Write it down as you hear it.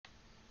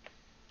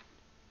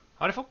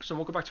Howdy folks, and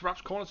welcome back to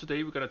Rap's Corner.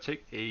 Today we're going to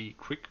take a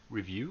quick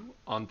review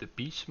on the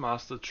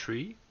Beastmaster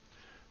tree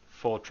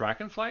for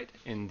Dragonflight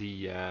in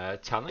the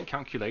Talent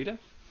Calculator.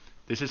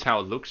 This is how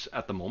it looks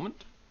at the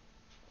moment.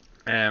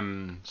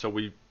 So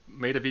we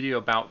made a video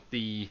about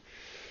the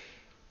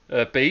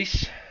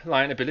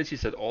baseline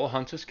abilities that all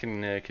hunters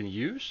can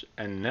use,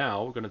 and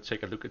now we're going to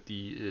take a look at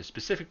the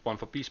specific one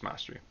for Beast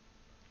Mastery.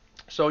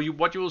 So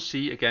what you will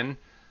see again,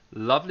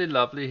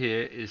 lovely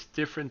here, is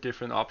different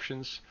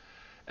options.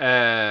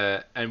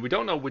 And we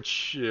don't know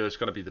which is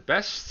going to be the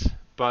best,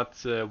 but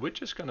we're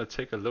just going to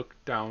take a look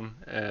down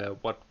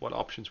what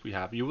options we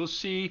have. You will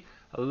see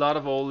a lot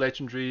of old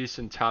legendaries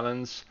and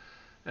talents,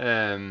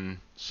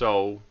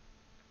 so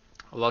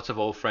lots of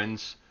old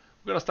friends.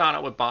 We're going to start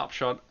out with Barb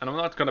Shot, and I'm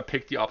not going to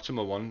pick the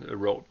optimal one,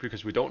 Road,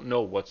 because we don't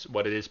know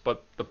what it is.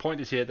 But the point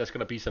is here, there's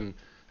going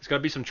to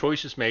be some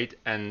choices made,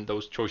 and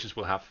those choices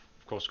will have,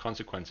 of course,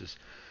 consequences.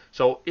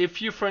 So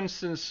if you, for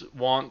instance,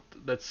 want,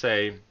 let's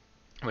say,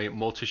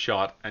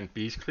 multi-shot and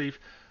beast cleave,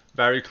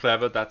 very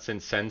clever. That's in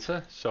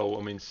center. So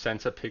I mean,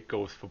 center pick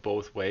goes for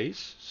both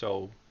ways.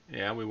 So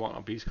yeah, we want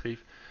a beast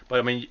cleave. But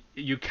I mean,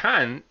 you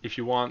can, if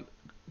you want,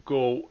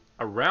 go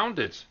around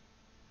it.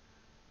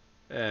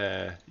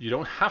 You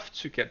don't have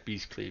to get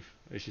beast cleave,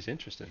 which is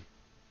interesting.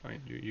 Right?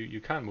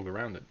 You can move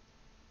around it.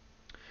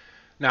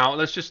 Now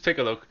let's just take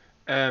a look.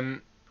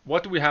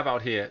 What do we have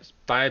out here?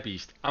 Dire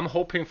Beast. I'm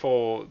hoping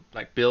for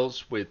like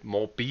builds with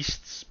more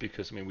beasts,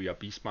 because I mean we are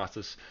beast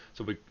masters,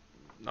 so we.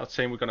 Not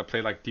saying we're going to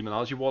play like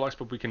Demonology Warlocks,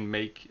 but we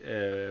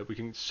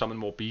can summon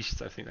more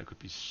beasts. I think that could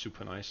be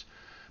super nice.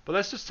 But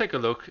let's just take a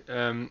look.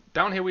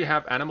 Down here we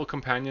have Animal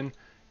Companion.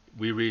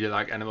 We really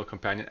like Animal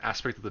Companion,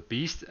 Aspect of the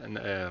Beast, and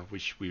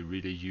which we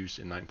really use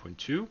in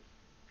 9.2.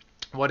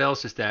 What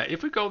else is there?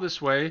 If we go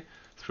this way,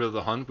 Thrill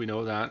the Hunt, we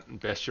know that, and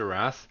Best Your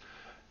Wrath.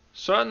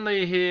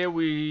 Certainly here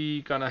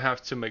we're going to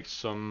have to make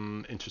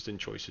some interesting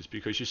choices,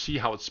 because you see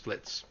how it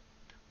splits.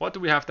 What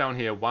do we have down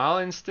here?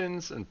 Wild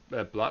Instance and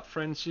Blood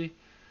Frenzy.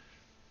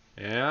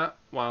 Yeah,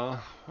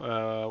 while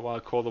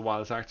Call the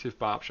Wild is active,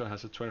 Barb Shot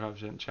has a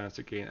 25% chance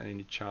to gain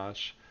any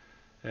charge,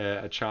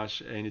 a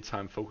charge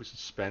anytime focus is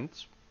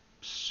spent.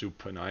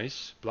 Super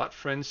nice. Blood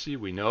Frenzy,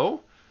 we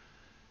know.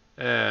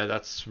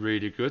 That's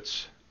really good.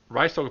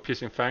 Rise Stalker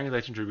Piercing Fang,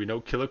 legendary, we know.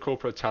 Killer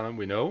Cobra Talent,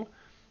 we know.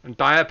 And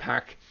Dire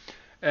Pack.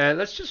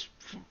 Let's just,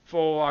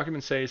 for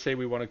argument's sake, say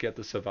we want to get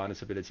the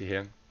Sylvanas ability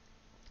here.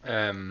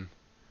 And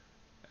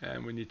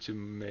we need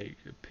to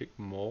pick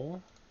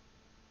more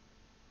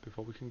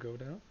before we can go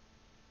down.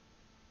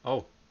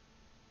 Oh,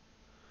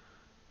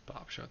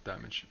 Barb Shot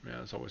damage. Yeah,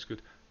 that's always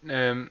good.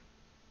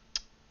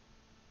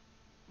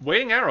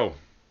 Waiting Arrow,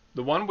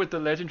 the one with the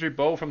legendary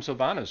bow from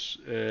Sylvanas.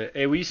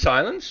 AoE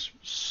Silence,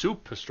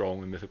 super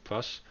strong in Mythic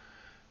Plus.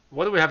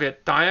 What do we have here?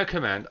 Dire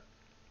Command,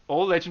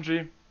 all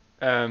legendary.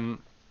 Kill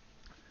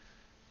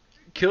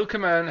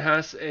Command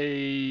has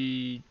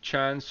a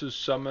chance to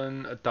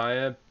summon a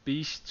Dire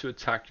Beast to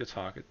attack your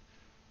target.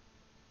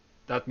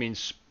 That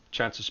means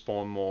chance to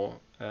spawn more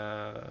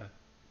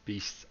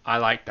beasts. I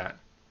like that.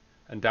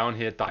 And down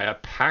here, Dire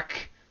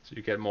Pack, so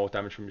you get more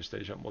damage from your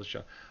stage shot,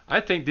 multi-shot. I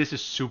think this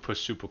is super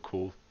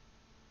cool.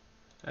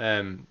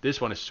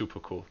 This one is super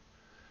cool.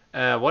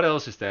 What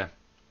else is there?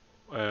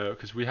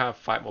 Because we have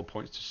 5 more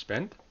points to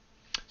spend,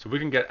 so we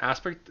can get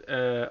Aspect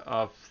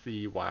of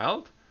the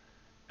Wild,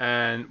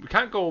 and we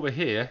can't go over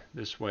here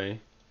this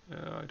way.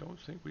 I don't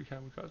think we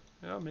can.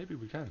 Yeah, maybe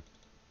we can.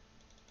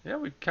 Yeah,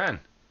 we can.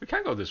 We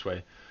can go this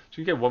way.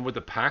 So you can get one with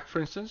the pack, for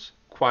instance.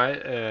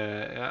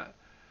 Quiet,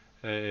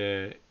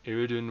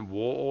 Iridian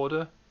War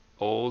Order,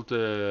 old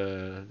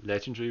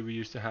legendary we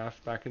used to have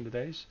back in the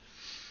days.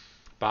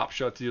 Barb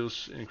Shot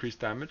deals increased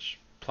damage.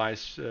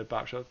 Applies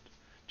Barb Shot.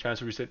 Chance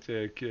to reset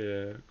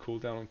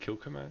cooldown on Kill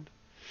Command.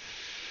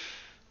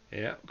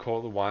 Yeah,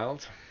 Call the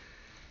Wild.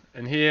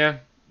 And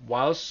here,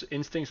 Wild's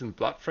Instincts and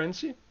Blood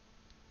Frenzy.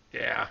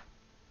 Yeah,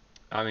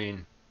 I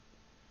mean,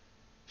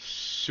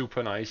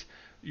 super nice.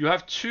 You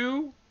have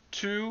 2,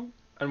 2,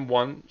 and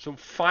 1, so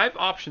 5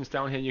 options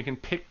down here. You can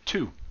pick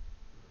 2.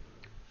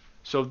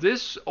 So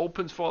this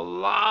opens for a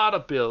lot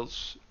of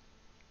builds.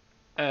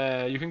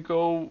 You can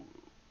go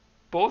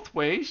both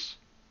ways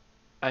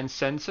and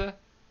center.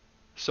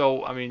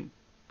 So I mean,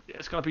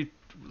 it's gonna be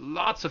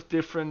lots of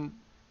different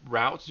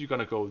routes. You're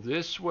gonna go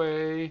this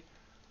way.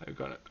 Are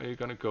you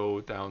gonna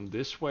go down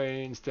this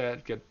way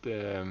instead? Get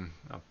a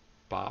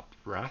Barbed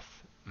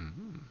Wrath.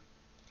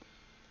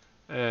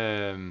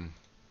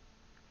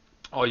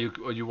 Or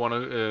you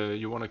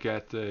wanna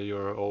get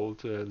your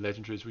old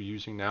legendaries we're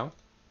using now.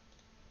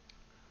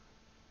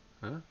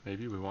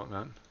 Maybe we want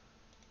that.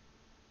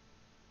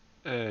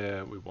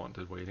 We want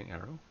the Waiting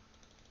Arrow.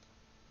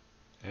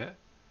 Yeah,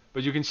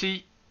 but you can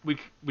see we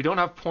don't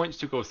have points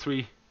to go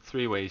three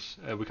ways.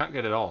 We can't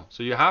get it all.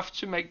 So you have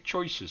to make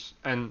choices,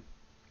 and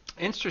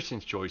interesting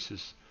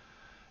choices.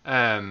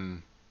 I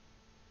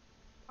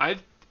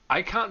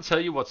can't tell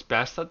you what's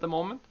best at the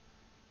moment,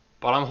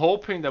 but I'm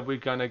hoping that we're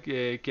gonna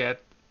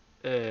get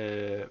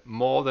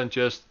more than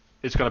just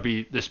it's gonna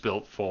be this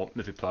build for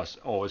Mythic Plus,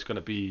 or it's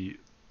gonna be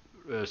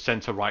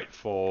center right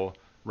for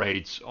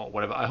raids or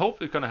whatever. I hope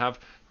we're going to have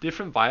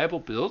different viable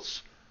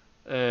builds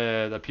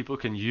that people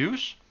can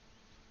use.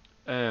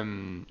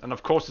 And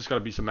of course, there's going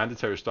to be some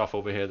mandatory stuff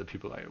over here that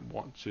people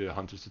want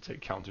hunters to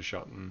take counter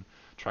shot and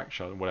track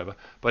shot and whatever.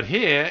 But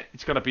here,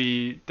 it's going to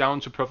be down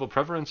to personal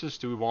preferences.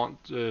 Do we want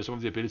some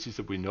of the abilities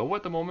that we know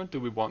at the moment? Do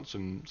we want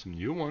some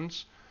new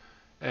ones?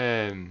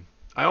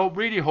 I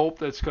really hope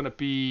that it's going to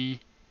be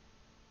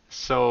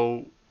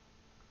so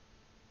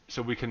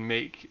we can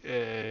make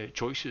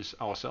choices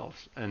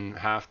ourselves and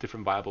have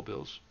different viable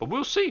builds. But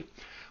we'll see.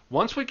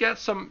 Once we get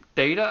some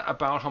data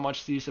about how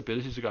much these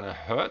abilities are going to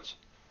hurt,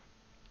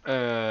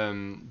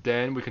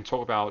 then we can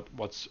talk about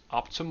what's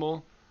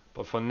optimal.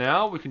 But for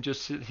now, we can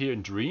just sit here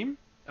and dream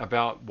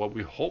about what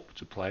we hope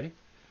to play.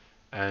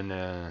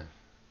 And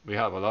we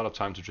have a lot of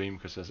time to dream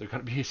because there's going to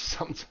be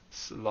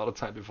a lot of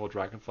time before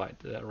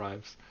Dragonflight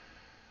arrives.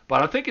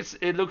 But I think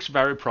it looks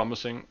very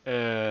promising.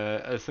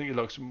 I think it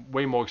looks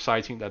way more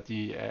exciting than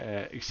the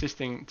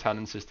existing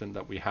talent system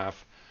that we have.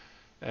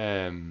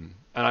 And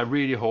I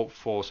really hope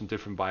for some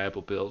different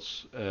viable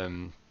builds.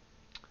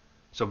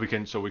 So we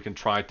can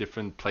try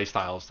different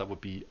playstyles. That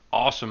would be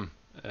awesome.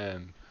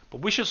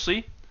 But we shall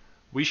see.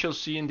 We shall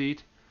see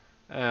indeed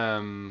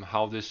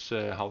how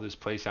this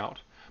plays out.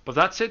 But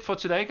that's it for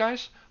today,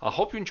 guys. I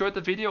hope you enjoyed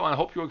the video, and I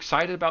hope you're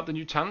excited about the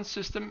new talent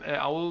system.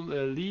 I will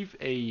leave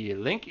a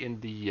link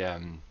in the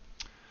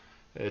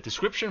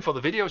description for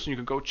the videos, and you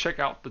can go check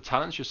out the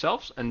talents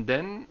yourselves. And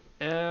then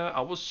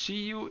I will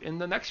see you in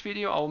the next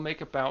video. I will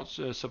make about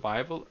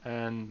survival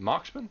and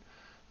marksman.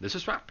 This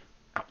is Rap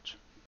out.